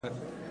I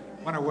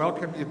want to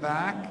welcome you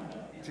back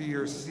to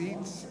your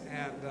seats,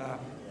 and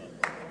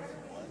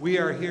we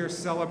are here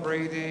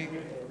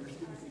celebrating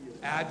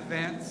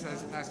Advent,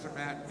 as Pastor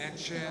Matt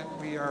mentioned.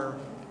 We are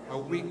a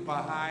week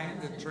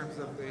behind in terms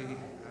of the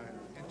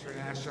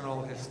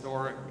International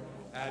Historic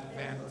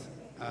Advent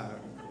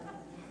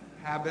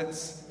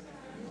habits.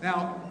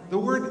 Now, the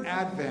word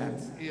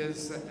Advent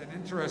is an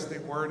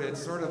interesting word.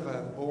 It's sort of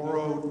a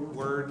borrowed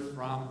word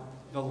from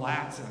the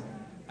Latin,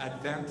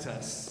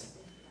 Adventus.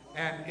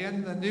 And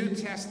in the New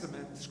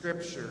Testament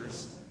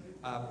scriptures,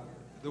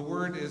 the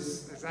word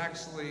is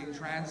actually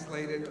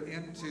translated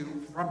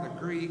from the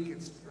Greek,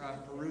 it's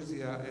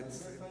parousia, it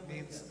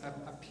means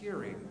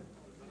appearing.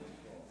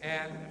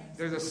 And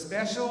there's a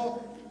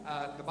special,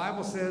 the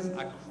Bible says,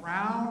 a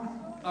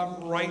crown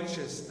of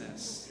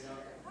righteousness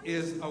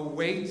is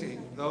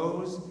awaiting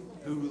those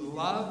who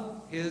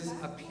love his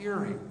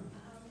appearing.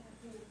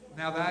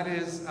 Now that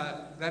is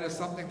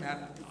something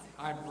that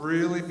I'm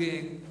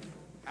really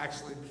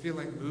actually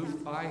feeling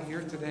moved by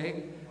here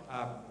today.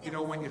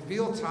 When you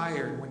feel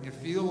tired, when you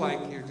feel like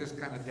you're just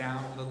kind of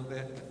down a little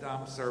bit in the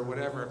dumps or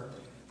whatever,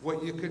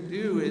 what you could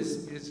do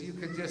is you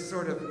could just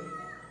sort of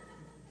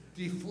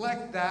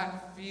deflect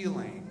that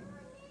feeling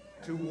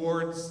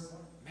towards,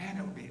 man,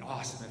 it would be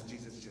awesome if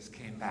Jesus just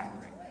came back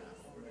right now.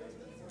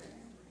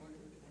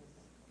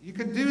 You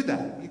could do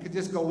that. You could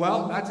just go,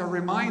 well, that's a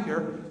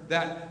reminder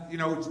that,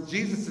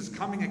 Jesus is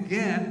coming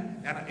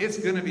again and it's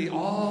going to be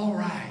all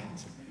right.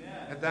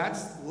 And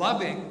that's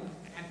loving,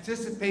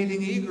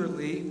 anticipating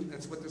eagerly.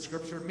 That's what the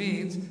scripture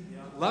means.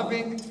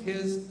 Loving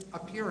his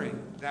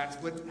appearing. That's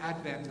what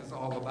Advent is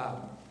all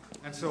about.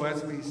 And so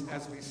as we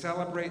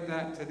celebrate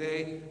that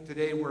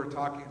today we're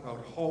talking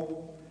about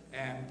hope.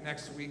 And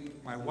next week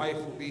my wife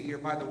will be here.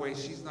 By the way,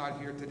 she's not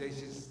here today.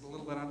 She's a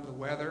little bit under the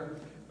weather,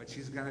 but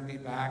she's going to be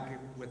back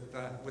with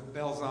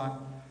bells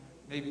on.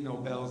 Maybe no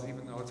bells,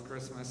 even though it's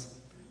Christmas.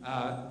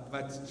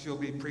 But she'll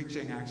be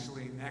preaching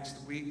actually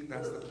next week.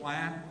 That's the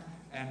plan.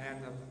 And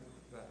then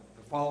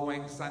the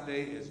following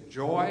Sunday is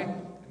joy.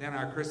 And then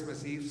our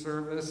Christmas Eve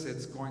service,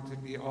 it's going to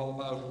be all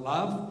about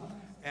love.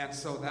 And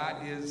so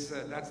that's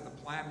the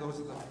plan.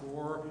 Those are the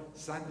 4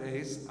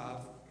 Sundays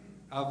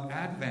of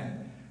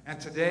Advent.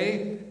 And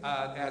today,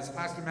 as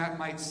Pastor Matt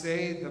might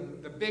say,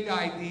 the big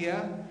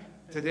idea,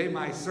 today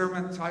my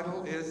sermon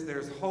title is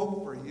There's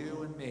Hope for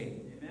You and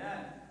Me.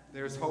 Amen.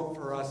 There's hope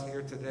for us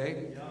here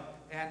today. Yeah.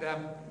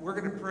 And we're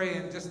going to pray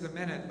in just a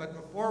minute. But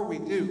before we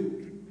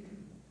do,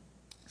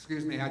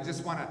 I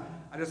just want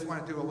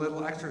to do a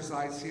little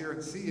exercise here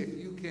and see if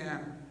you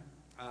can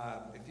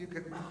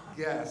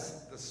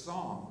guess the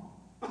song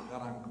that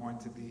I'm going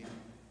to be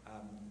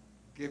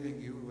giving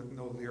you with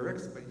no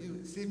lyrics. But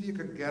you see if you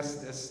can guess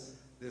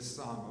this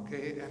song,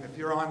 okay? And if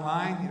you're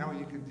online,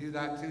 you can do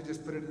that too.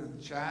 Just put it in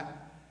the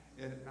chat.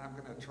 And I'm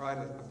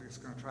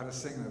just going to try to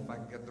sing it if I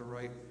can get the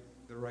right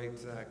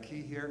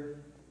key here.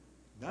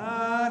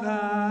 Da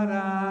da da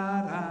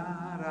da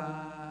da da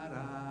da.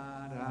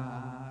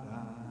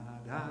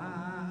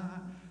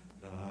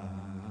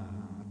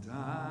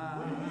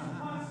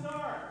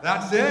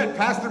 That's it,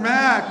 Pastor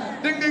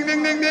Mac. Ding, ding,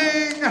 ding, ding,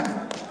 ding.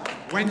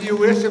 When you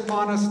wish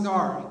upon a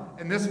star.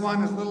 And this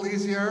one is a little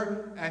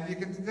easier, and you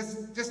can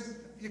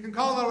you can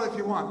call it out if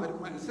you want,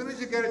 but as soon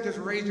as you get it, just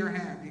raise your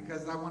hand,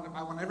 because I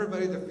want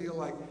everybody to feel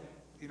like,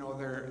 if you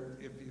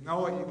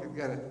know it, you can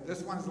get it.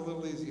 This one's a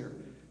little easier.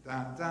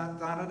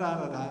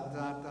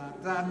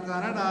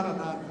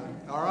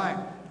 All right.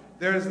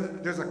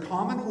 There's a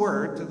common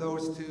word to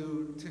those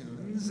two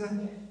tunes.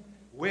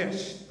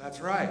 Wish. That's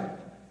right.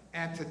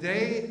 And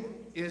today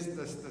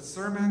the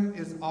sermon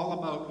is all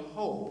about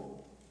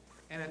hope,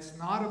 and it's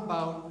not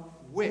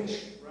about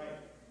wish.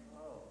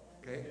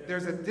 Okay?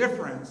 There's a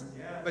difference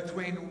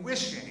between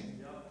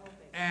wishing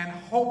and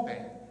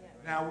hoping.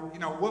 Now,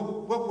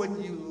 what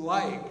would you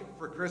like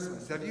for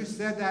Christmas? Have you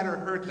said that or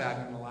heard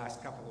that in the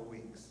last couple of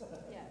weeks?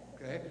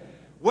 Okay?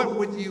 What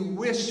would you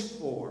wish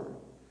for?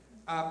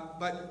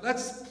 But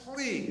let's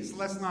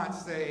not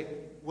say,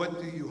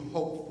 what do you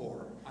hope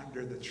for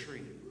under the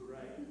tree?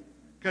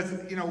 Because,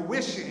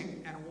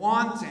 wishing and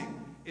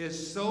wanting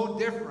is so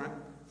different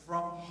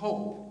from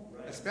hope,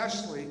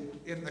 especially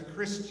in the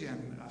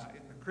Christian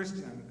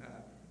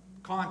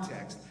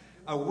context.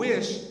 A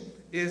wish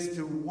is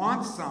to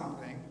want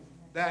something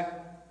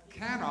that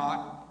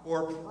cannot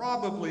or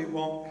probably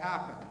won't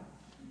happen.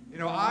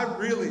 I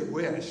really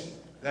wish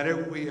that it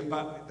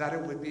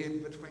would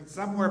be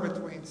somewhere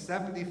between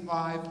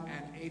 75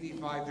 and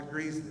 85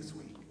 degrees this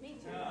week. Me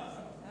too.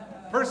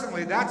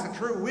 Personally, that's a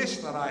true wish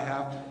that I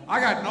have. I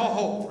got no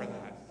hope for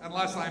that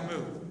unless I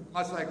move,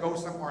 unless I go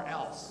somewhere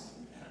else.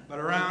 But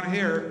around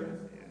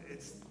here,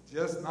 it's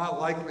just not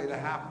likely to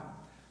happen.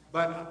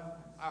 But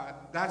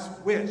that's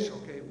wish,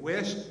 okay?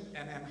 Wish,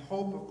 and then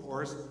hope, of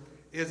course,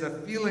 is a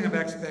feeling of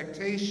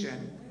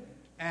expectation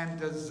and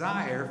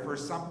desire for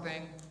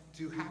something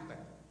to happen.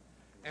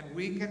 And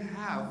we can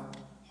have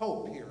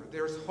hope here.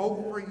 There's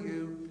hope for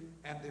you,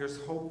 and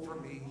there's hope for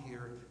me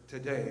here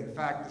today. In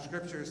fact, the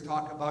scriptures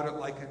talk about it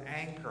like an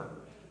anchor.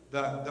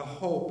 The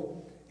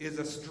hope is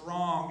a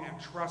strong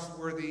and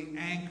trustworthy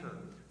anchor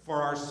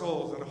for our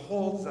souls. It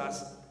holds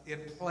us in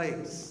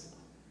place.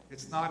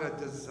 It's not a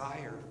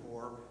desire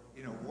for,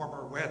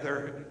 warmer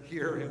weather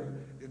here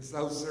in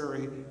South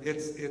Surrey.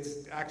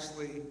 It's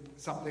actually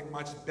something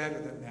much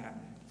better than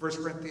that. 1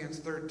 Corinthians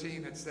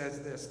 13, it says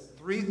this: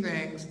 3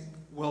 things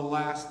will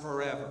last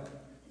forever.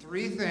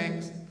 3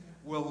 things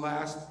will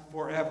last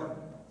forever: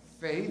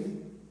 faith,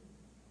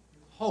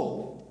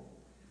 hope,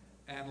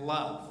 and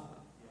love.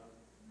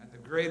 And the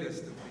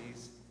greatest of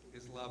these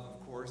is love,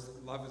 of course.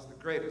 Love is the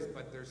greatest,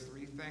 but there's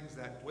 3 things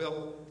that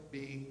will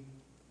be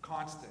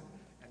constant.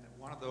 And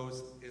one of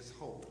those is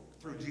hope.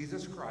 Through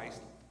Jesus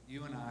Christ,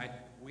 you and I,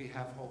 we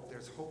have hope.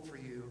 There's hope for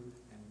you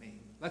and me.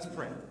 Let's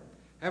pray.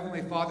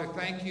 Heavenly Father,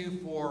 thank you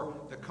for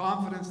the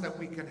confidence that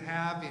we can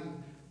have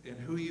in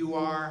who you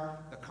are,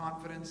 the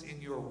confidence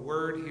in your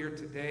word here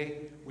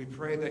today. We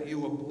pray that you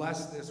will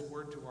bless this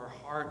word to our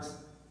hearts.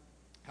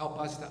 Help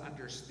us to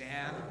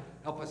understand.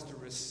 Help us to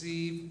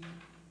receive.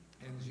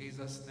 In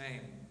Jesus'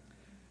 name,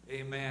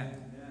 amen.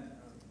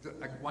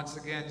 Once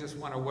again, just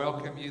want to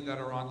welcome you that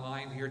are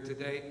online here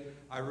today.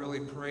 I really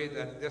pray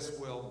that this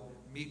will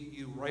meet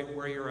you right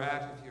where you're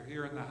at. If you're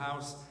here in the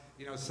house,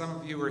 some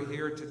of you are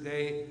here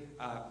today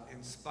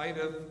in spite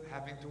of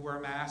having to wear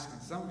masks,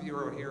 and some of you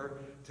are here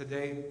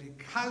today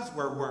because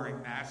we're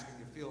wearing masks and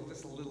you feel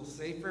just a little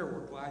safer.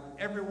 We're glad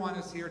everyone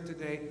is here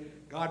today.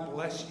 God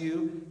bless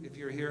you if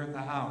you're here in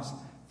the house.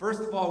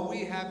 First of all,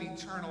 we have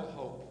eternal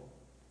hope.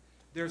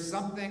 There's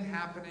something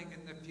happening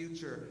in the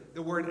future.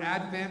 The word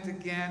Advent,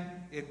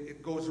 again,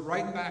 it goes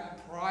right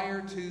back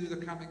prior to the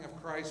coming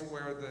of Christ,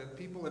 where the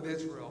people of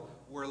Israel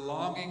were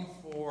longing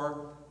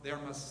for their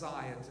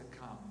Messiah to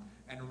come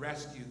and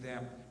rescue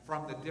them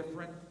from the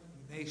different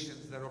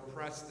nations that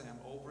oppressed them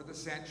over the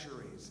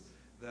centuries.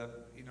 The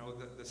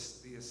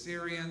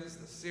Assyrians,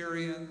 the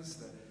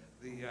Syrians,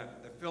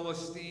 the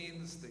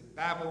Philistines, the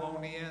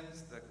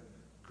Babylonians, the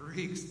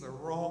Greeks, the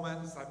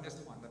Romans, I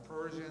missed one, the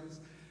Persians.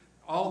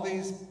 All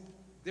these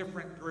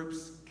different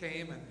groups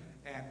came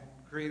and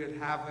created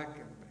havoc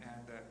and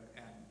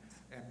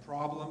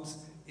problems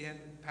in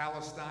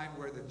Palestine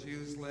where the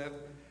Jews lived.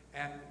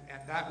 And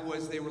that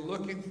was, they were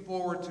looking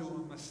forward to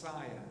a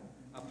Messiah,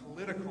 a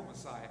political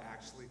Messiah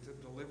actually, to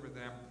deliver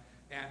them.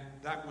 And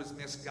that was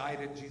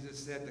misguided. Jesus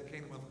said the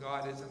kingdom of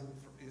God isn't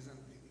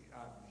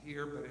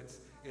here, but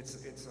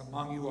it's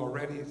among you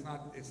already. It's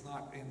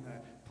not in the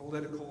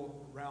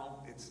political realm,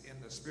 it's in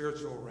the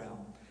spiritual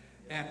realm.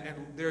 And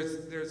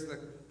there's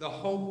the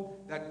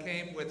hope that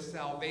came with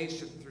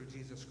salvation through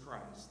Jesus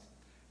Christ.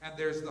 And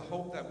there's the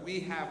hope that we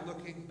have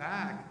looking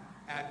back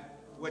at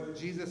what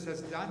Jesus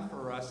has done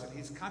for us. And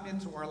he's come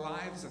into our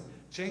lives and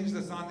changed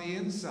us on the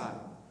inside.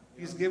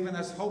 He's given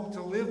us hope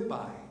to live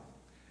by.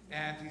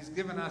 And he's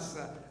given us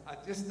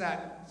just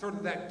that sort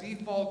of that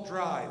default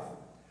drive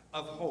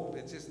of hope.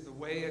 It's just the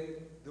way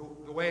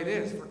it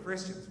is for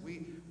Christians.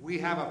 We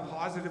have a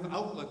positive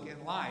outlook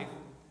in life.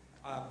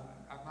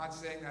 I'm not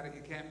saying that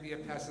you can't be a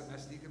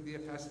pessimist. You can be a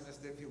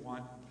pessimist if you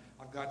want.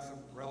 I've got some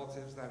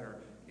relatives that are,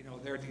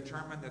 they're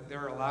determined that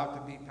they're allowed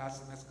to be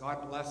pessimists.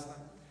 God bless them.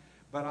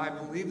 But I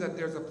believe that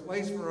there's a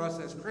place for us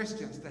as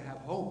Christians to have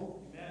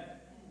hope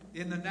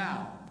in the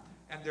now.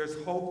 And there's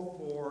hope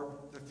for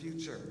the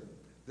future,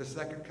 the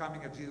second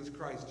coming of Jesus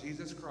Christ.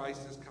 Jesus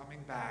Christ is coming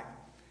back.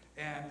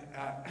 And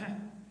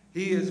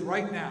he is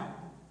right now.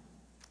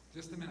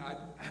 Just a minute.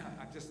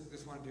 I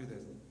just want to do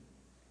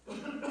this.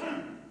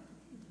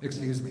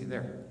 Excuse me,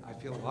 there. I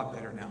feel a lot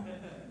better now.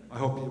 I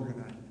hope you're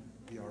going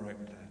to be all right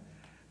with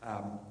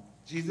that.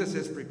 Jesus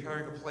is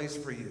preparing a place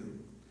for you.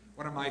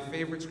 One of my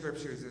favorite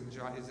scriptures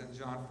is in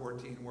John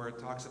 14, where it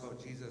talks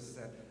about Jesus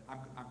said, I'm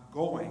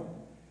going,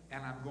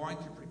 and I'm going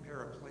to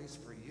prepare a place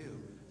for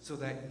you so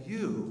that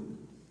you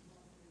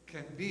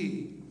can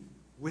be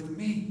with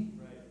me.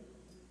 Right.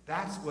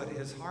 That's what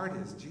his heart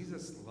is.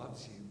 Jesus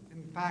loves you.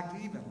 In fact,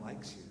 he even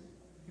likes you.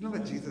 You know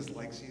that Jesus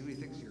likes you? He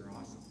thinks you're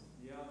awesome.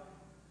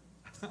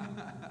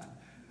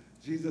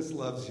 Jesus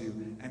loves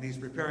you, and he's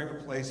preparing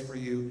a place for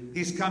you.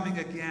 He's coming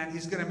again.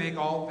 He's going to make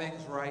all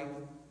things right.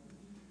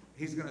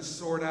 He's going to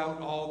sort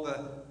out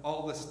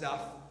all the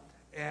stuff,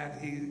 and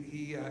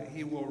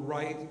he will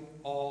right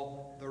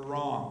all the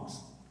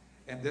wrongs.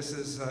 And this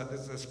is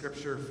a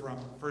scripture from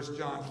 1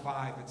 John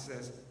 5. It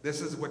says,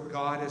 "This is what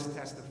God has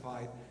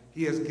testified.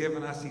 He has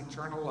given us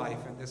eternal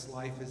life, and this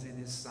life is in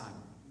his Son.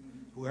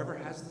 Whoever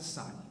has the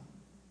Son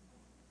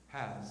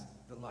has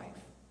the life.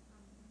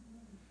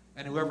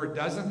 And whoever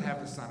doesn't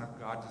have the Son of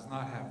God does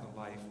not have the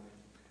life.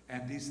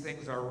 And these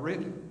things are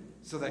written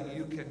so that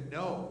you can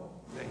know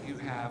that you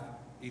have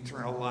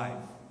eternal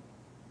life."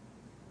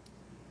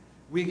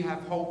 We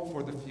have hope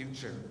for the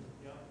future.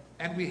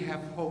 And we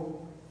have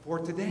hope for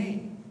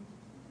today.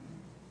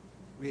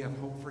 We have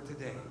hope for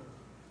today.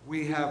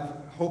 We have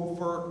hope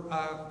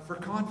for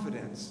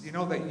confidence. You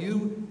know that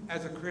you,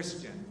 as a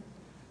Christian,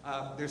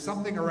 there's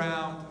something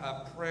around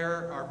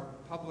prayer, our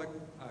public,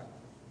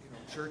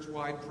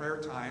 church-wide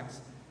prayer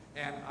times.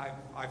 And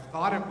I've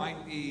thought it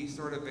might be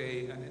sort of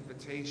an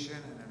invitation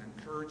and an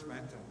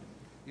encouragement.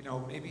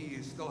 maybe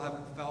you still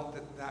haven't felt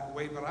it that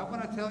way, but I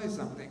want to tell you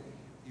something.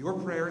 Your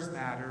prayers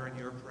matter and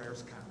your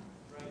prayers count.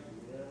 Right.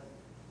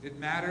 Yeah. It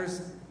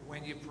matters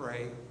when you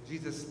pray.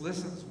 Jesus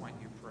listens when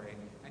you pray.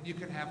 And you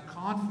can have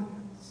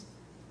confidence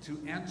to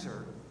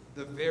enter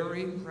the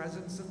very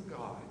presence of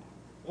God.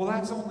 Well,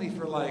 that's only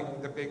for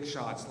like the big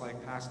shots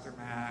like Pastor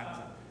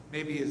Matt,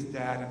 maybe his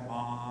dad and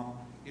mom,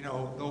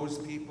 those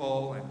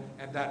people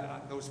and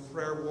those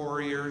prayer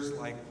warriors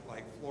like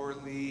Flor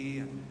Lee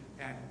and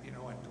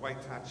Dwight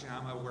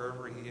Tachama,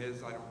 wherever he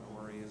is. I don't know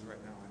where he is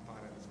right now. I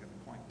thought I was going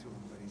to point to him,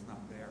 but he's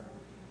not there.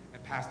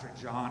 And Pastor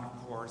John,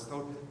 of course.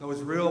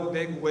 Those real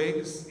big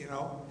wigs,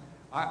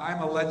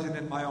 I'm a legend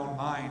in my own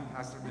mind.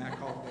 Pastor Matt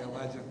called me a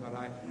legend, but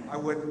I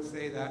wouldn't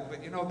say that.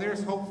 But,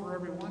 there's hope for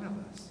every one of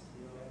us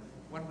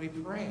when we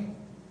pray.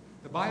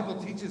 The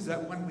Bible teaches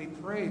that when we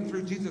pray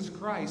through Jesus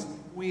Christ,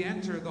 we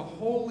enter the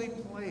holy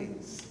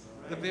place,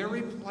 the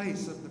very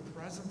place of the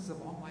presence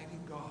of Almighty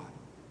God.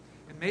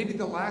 And maybe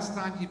the last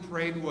time you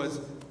prayed was,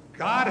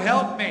 God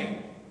help me.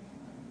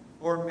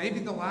 Or maybe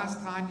the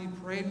last time you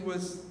prayed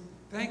was,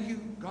 thank you,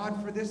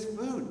 God, for this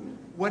food.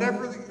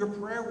 Whatever your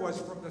prayer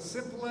was, from the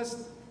simplest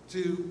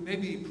to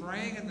maybe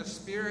praying in the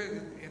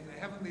Spirit, in the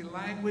heavenly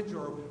language,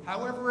 or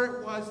however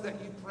it was that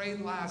you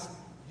prayed last,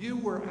 you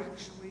were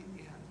actually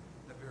in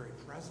the very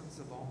presence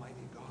of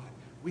Almighty God.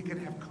 We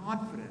can have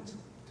confidence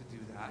to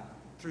do that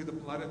through the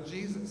blood of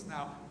Jesus.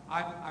 Now,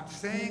 I'm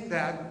saying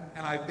that,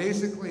 and I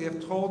basically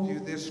have told you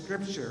this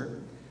scripture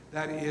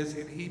that is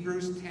in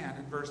Hebrews 10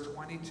 and verse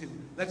 22.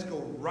 Let's go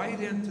right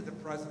into the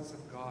presence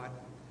of God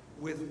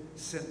with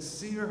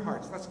sincere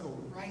hearts. Let's go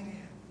right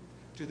in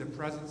to the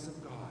presence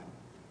of God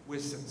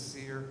with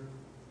sincere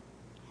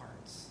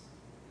hearts.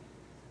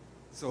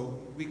 So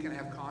we can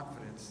have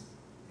confidence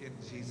in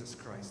Jesus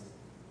Christ.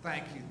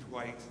 Thank you,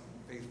 Dwight,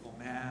 faithful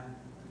man.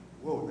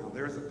 Whoa, now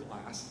there's a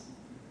class.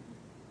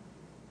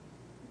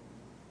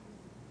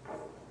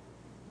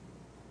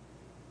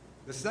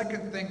 The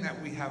second thing that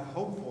we have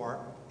hope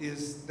for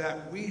is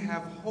that we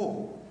have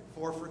hope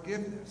for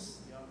forgiveness.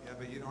 Yeah,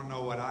 but you don't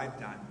know what I've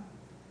done.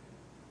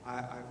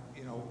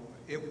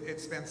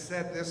 It's been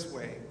said this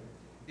way.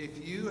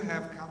 If you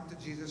have come to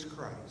Jesus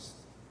Christ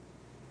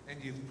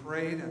and you've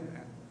prayed and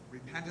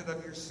repented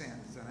of your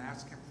sins and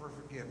asked him for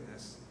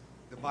forgiveness,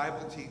 the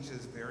Bible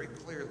teaches very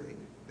clearly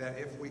that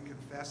if we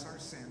confess our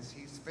sins,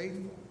 he's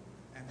faithful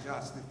and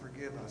just to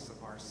forgive us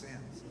of our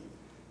sins.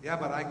 Yeah,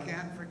 but I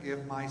can't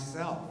forgive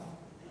myself.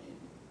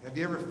 Have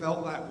you ever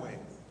felt that way?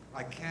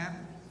 I can't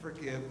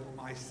forgive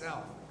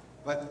myself.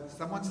 But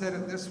someone said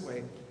it this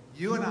way.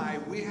 You and I,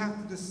 we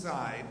have to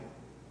decide,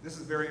 this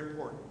is very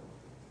important,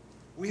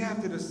 we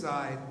have to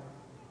decide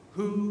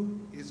who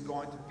is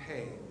going to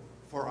pay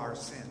for our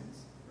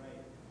sins. Right.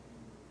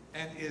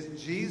 And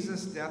is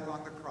Jesus' death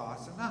on the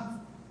cross enough?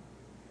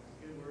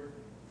 Good word.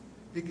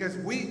 Because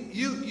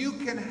you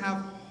can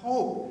have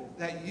hope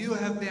that you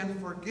have been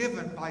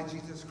forgiven by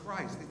Jesus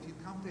Christ if you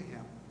come to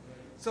him.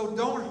 So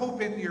don't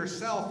hope in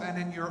yourself and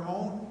in your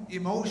own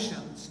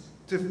emotions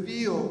to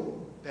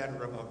feel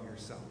better about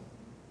yourself.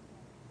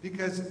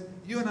 Because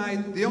you and I,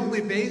 the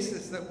only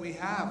basis that we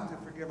have to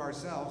forgive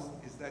ourselves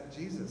is that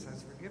Jesus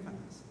has forgiven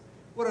us.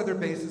 What other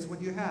basis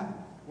would you have?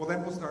 Well,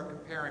 then we'll start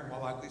comparing,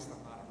 well, at least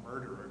I'm not a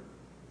murderer.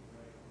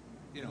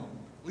 At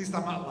least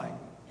I'm not like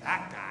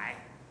that guy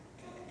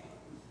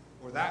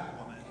or that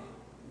woman.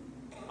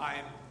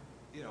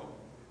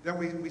 Then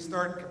we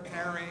start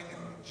comparing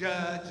and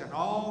judge and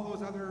all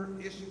those other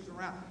issues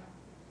around.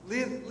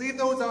 Leave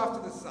those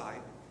off to the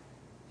side.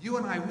 You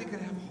and I, we can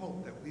have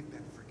hope that we've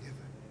been forgiven.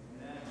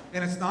 Amen.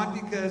 And it's not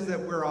because that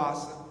we're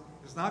awesome.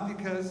 It's not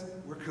because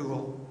we're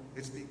cool.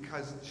 It's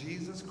because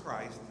Jesus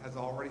Christ has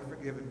already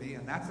forgiven me,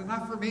 and that's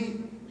enough for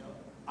me.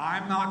 Yep.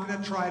 I'm not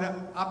going to try to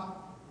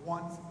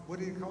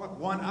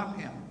one-up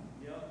him.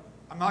 Yep.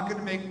 I'm not going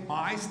to make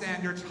my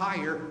standards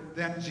higher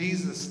than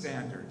Jesus'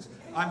 standards.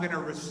 I'm going to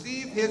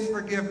receive his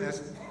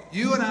forgiveness.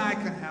 You and I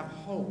can have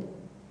hope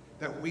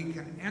that we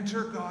can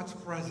enter God's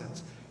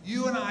presence.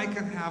 You and I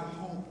can have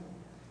hope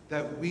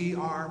that we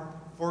are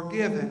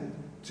forgiven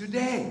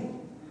today.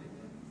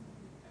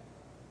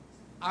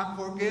 I'm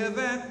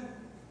forgiven.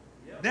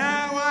 Yep.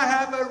 Now I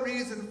have a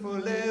reason for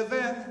living.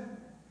 Anyway,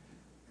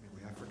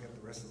 I forget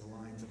the rest of the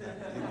lines of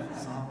that beautiful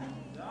song.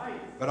 Nice.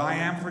 But I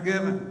am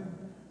forgiven.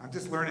 I'm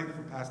just learning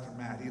from Pastor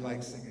Matt. He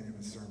likes singing in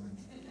his sermons.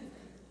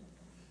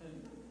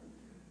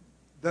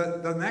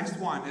 The next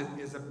one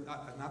is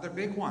another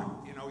big one.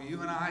 You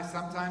and I,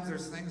 sometimes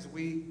there's things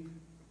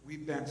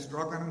we've been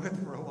struggling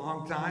with for a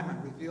long time,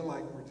 and we feel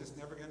like we're just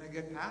never going to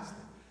get past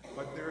it.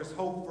 But there is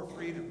hope for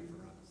freedom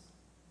for us.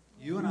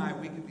 You and I,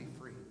 we can be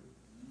free.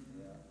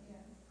 Yeah.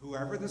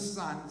 Whoever the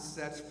Son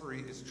sets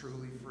free is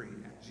truly free,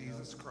 and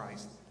Jesus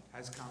Christ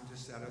has come to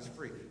set us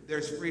free.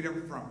 There's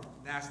freedom from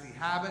nasty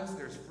habits.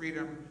 There's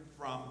freedom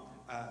from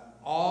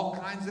all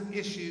kinds of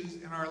issues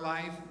in our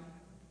life.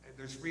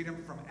 There's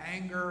freedom from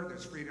anger.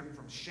 There's freedom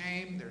from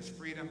shame. There's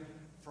freedom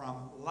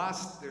from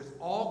lust. There's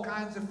all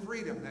kinds of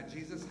freedom that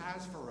Jesus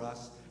has for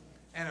us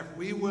And if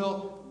we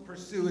will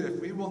pursue it,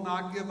 if we will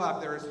not give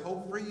up, there is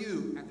hope for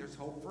you and there's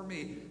hope for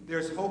me.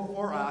 There's hope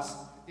for us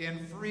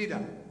in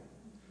freedom.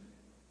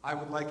 I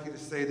would like you to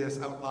say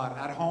this out loud.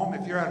 At home,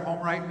 if you're at home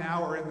right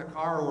now or in the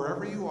car or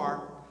wherever you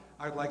are,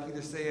 I would like you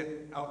to say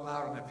it out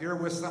loud. And if you're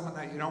with someone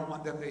that you don't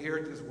want them to hear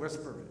it, just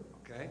whisper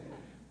it, okay?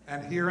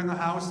 And here in the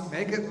house,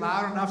 make it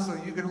loud enough so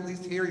you can at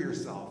least hear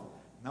yourself.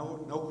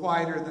 No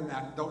quieter than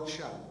that. Don't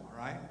shout, all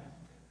right?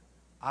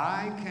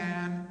 I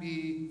can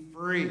be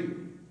free.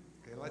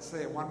 Okay, let's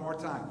say it one more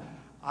time.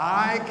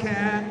 I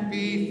can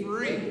be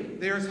free.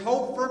 There's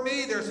hope for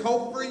me. There's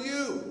hope for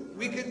you.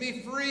 We can be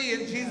free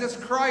in Jesus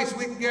Christ.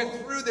 We can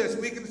get through this.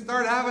 We can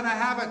start having a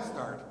habit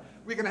start.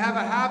 We can have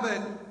a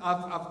habit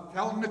of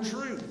telling the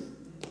truth.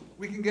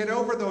 We can get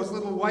over those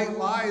little white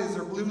lies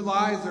or blue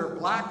lies or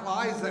black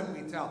lies that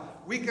we tell.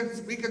 We can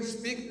speak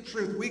the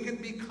truth. We can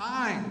be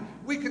kind.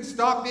 We can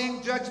stop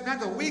being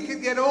judgmental. We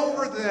can get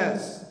over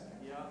this.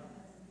 Yeah.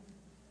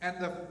 And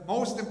the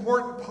most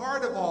important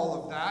part of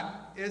all of that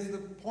is the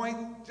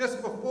point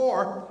just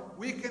before.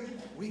 We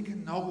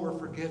can know we're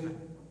forgiven.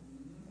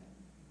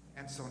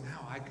 And so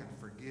now I can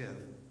forgive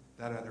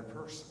that other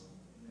person.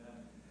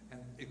 And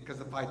because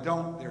if I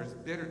don't, there's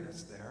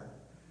bitterness there.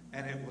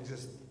 And it will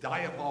just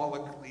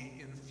diabolically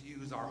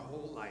infuse our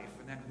whole life.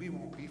 And then we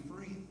won't be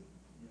free.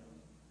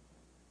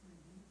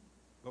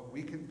 But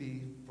we can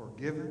be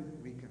forgiven.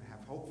 We can have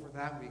hope for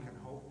that. We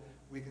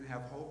can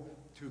have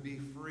hope to be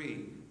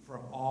free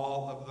from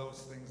all of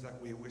those things that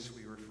we wish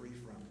we were free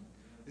from.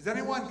 Is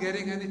anyone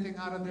getting anything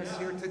out of this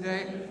here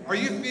today? Are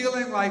you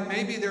feeling like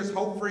maybe there's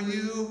hope for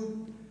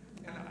you?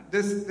 And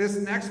this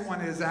next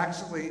one is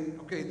actually,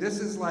 okay, this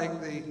is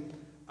like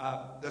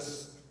the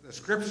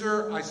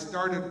scripture I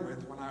started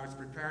with when I was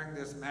preparing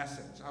this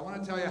message. I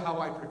want to tell you how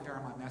I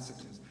prepare my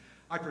messages.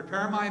 I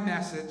prepare my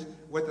message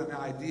with an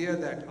idea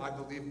that I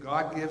believe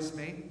God gives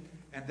me,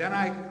 and then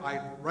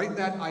I write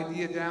that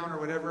idea down or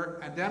whatever,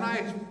 and then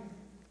I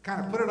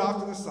kind of put it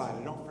off to the side.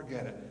 I don't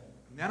forget it.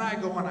 And then I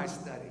go and I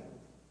study.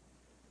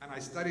 And I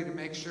study to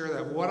make sure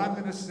that what I'm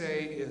going to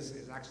say is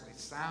actually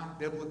sound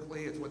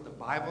biblically. It's what the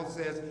Bible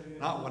says,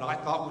 not what I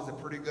thought was a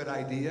pretty good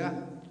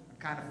idea.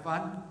 Kind of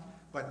fun.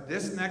 But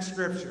this next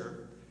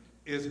scripture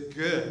is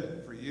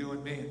good for you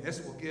and me, and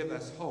this will give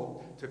us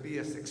hope to be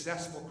a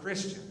successful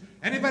Christian.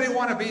 Anybody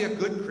want to be a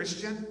good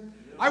Christian?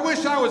 I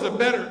wish I was a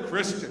better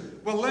Christian.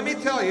 Well, let me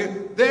tell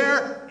you,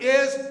 there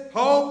is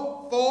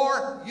hope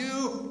for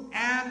you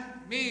and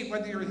me.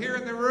 Whether you're here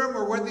in the room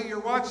or whether you're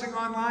watching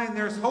online,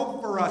 there's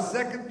hope for us.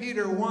 2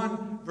 Peter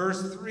 1,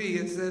 verse 3,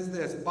 it says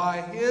this: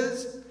 by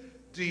his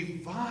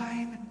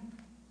divine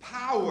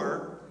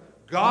power,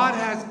 God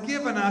has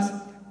given us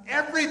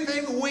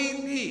everything we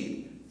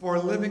need for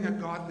living a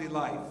godly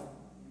life.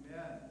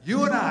 Amen.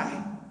 You and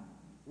I,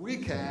 we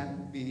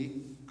can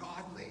be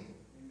godly.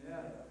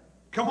 Amen.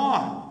 Come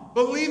on,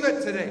 believe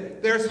it today.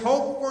 There's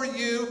hope for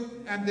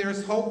you and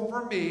there's hope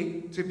for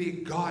me to be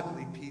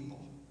godly people.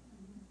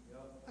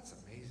 Yep. That's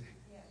amazing.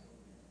 Yeah.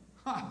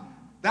 Huh.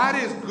 That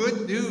is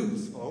good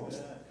news, folks.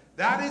 Yeah.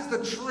 That is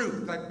the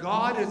truth, that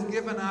God has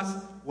given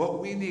us what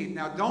we need.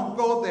 Now, don't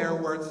go there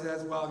where it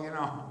says, well, you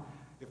know,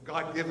 if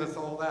God gives us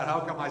all that, how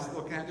come I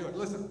still can't do it?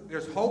 Listen,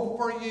 there's hope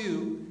for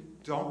you.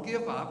 Don't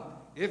give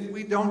up. If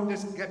we don't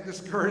get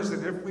discouraged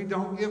and if we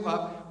don't give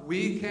up,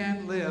 we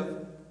can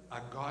live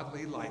a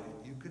godly life.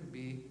 You can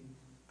be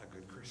a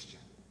good Christian.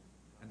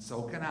 And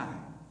so can I.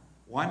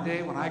 One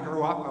day when I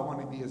grow up, I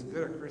want to be as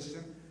good a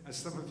Christian as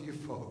some of you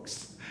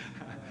folks.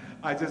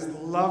 I just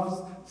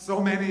love so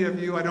many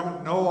of you. I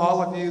don't know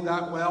all of you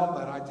that well,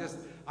 but I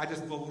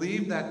just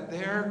believe that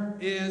there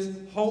is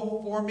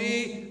hope for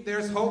me.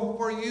 There's hope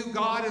for you.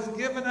 God has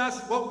given us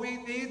what we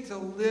need to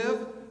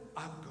live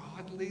a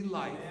godly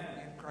life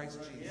in Christ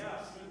Jesus.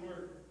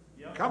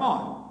 Yep. Come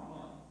on.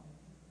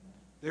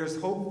 There's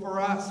hope for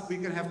us. We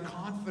can have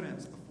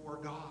confidence before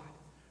God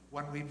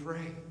when we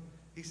pray.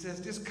 He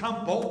says, just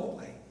come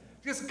boldly.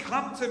 Just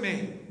come to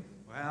me.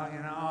 Well, you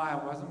know, I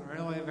wasn't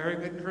really a very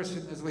good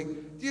Christian this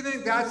week. Do you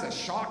think that's a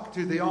shock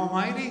to the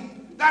Almighty?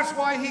 That's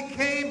why he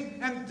came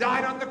and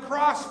died on the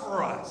cross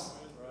for us.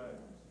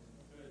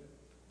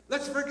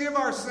 Let's forgive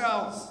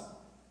ourselves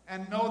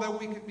and know that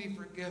we can be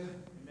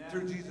forgiven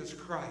through Jesus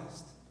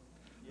Christ.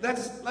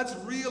 Let's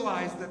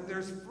realize that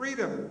there's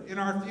freedom in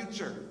our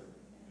future.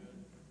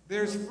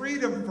 There's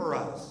freedom for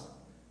us.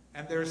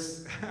 And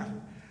there's...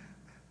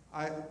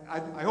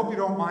 I hope you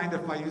don't mind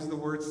if I use the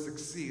word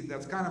succeed.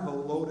 That's kind of a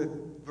loaded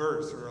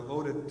verse or a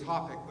loaded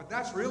topic, but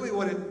that's really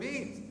what it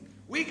means.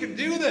 We can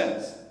do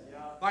this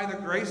by the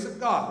grace of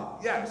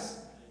God,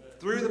 yes.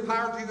 Through the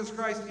power of Jesus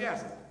Christ,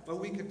 yes. But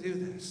we can do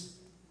this.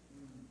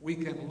 We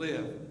can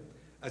live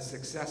a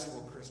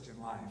successful Christian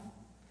life.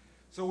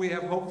 So we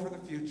have hope for the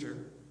future.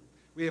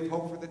 We have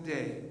hope for the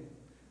day.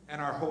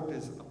 And our hope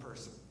is a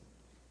person,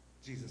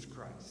 Jesus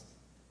Christ.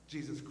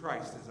 Jesus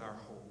Christ is our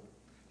hope.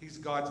 He's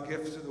God's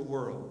gift to the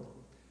world.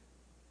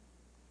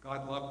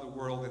 God loved the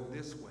world in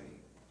this way.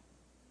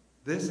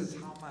 This is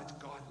how much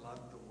God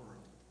loved the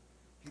world.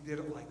 He did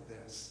it like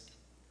this.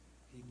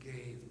 He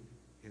gave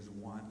his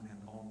one and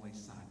only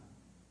Son.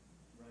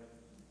 Right.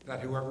 that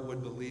whoever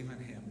would believe in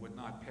him would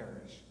not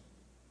perish,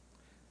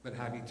 but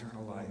have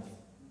eternal life.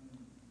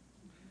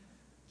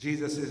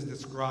 Jesus is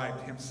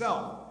described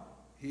himself.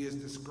 He is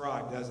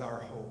described as our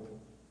hope.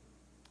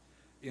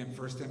 In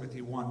 1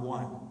 Timothy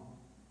 1:1,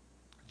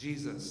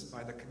 Jesus,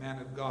 by the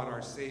command of God,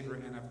 our Savior,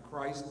 and of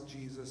Christ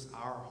Jesus,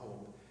 our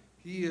hope.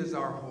 He is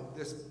our hope,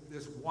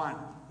 this one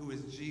who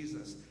is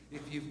Jesus.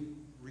 If you've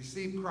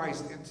received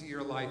Christ into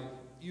your life,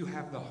 you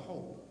have the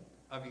hope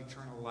of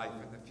eternal life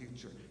in the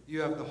future.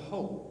 You have the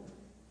hope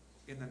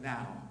in the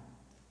now.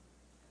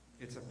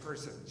 It's a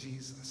person,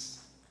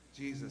 Jesus.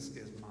 Jesus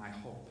is my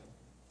hope.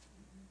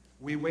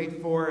 We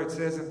wait for, it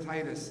says in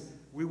Titus,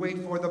 we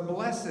wait for the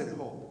blessed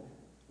hope.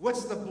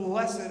 What's the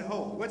blessed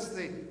hope? What's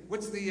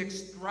the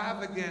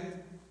extravagant,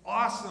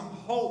 awesome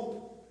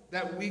hope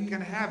that we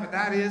can have? And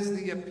that is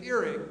the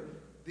appearing,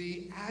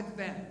 the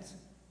advent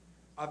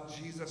of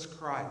Jesus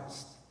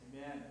Christ.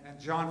 Amen. And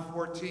John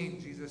 14,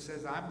 Jesus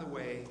says, I'm the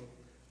way,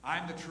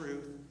 I'm the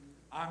truth,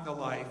 I'm the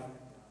life.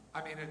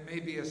 I mean, it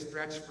may be a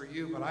stretch for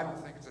you, but I don't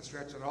think it's a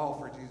stretch at all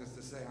for Jesus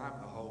to say, I'm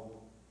the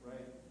hope. Right.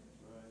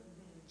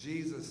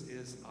 Jesus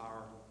is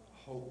our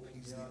hope.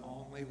 He's the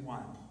only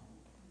one.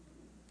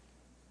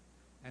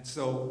 And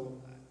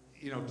so,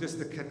 just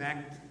to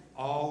connect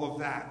all of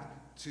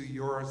that to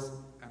yours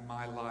and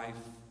my life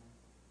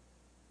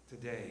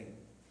today,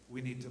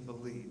 we need to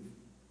believe.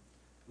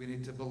 We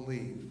need to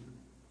believe.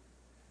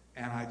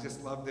 And I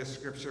just love this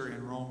scripture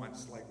in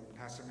Romans. Like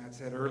Pastor Matt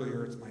said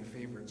earlier, it's my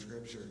favorite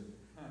scripture.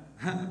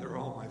 They're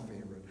all my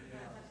favorite.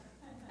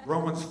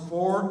 Romans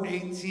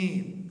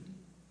 4:18.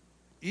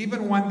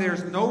 Even when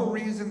there's no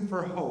reason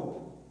for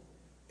hope,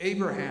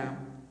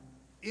 Abraham,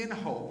 in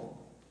hope,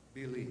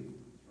 believed.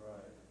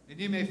 And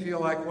you may feel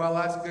like, well,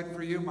 that's good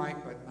for you,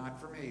 Mike, but not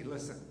for me.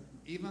 Listen,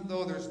 even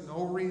though there's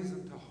no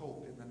reason to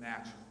hope in the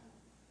natural,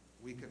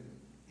 we can,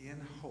 in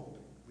hope,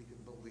 we can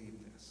believe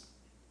this.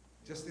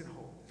 Just in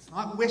hope. It's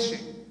not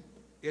wishing,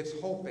 it's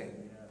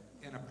hoping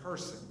in a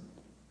person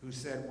who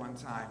said one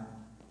time,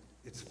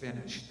 it's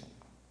finished.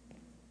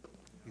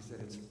 He said,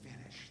 it's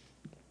finished.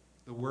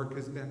 The work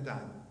has been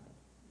done.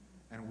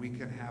 And we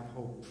can have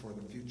hope for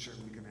the future.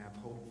 We can have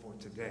hope for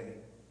today.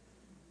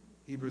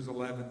 Hebrews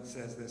 11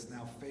 says this,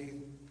 now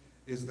faith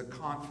is the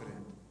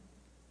confidence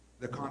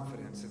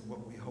in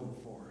what we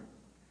hope for.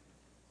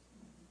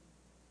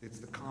 It's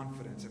the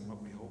confidence in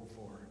what we hope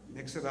for.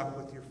 Mix it up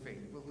with your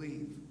faith.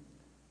 Believe.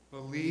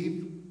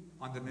 Believe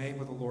on the name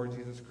of the Lord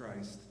Jesus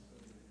Christ,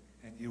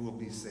 and you will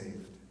be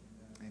saved.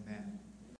 Amen.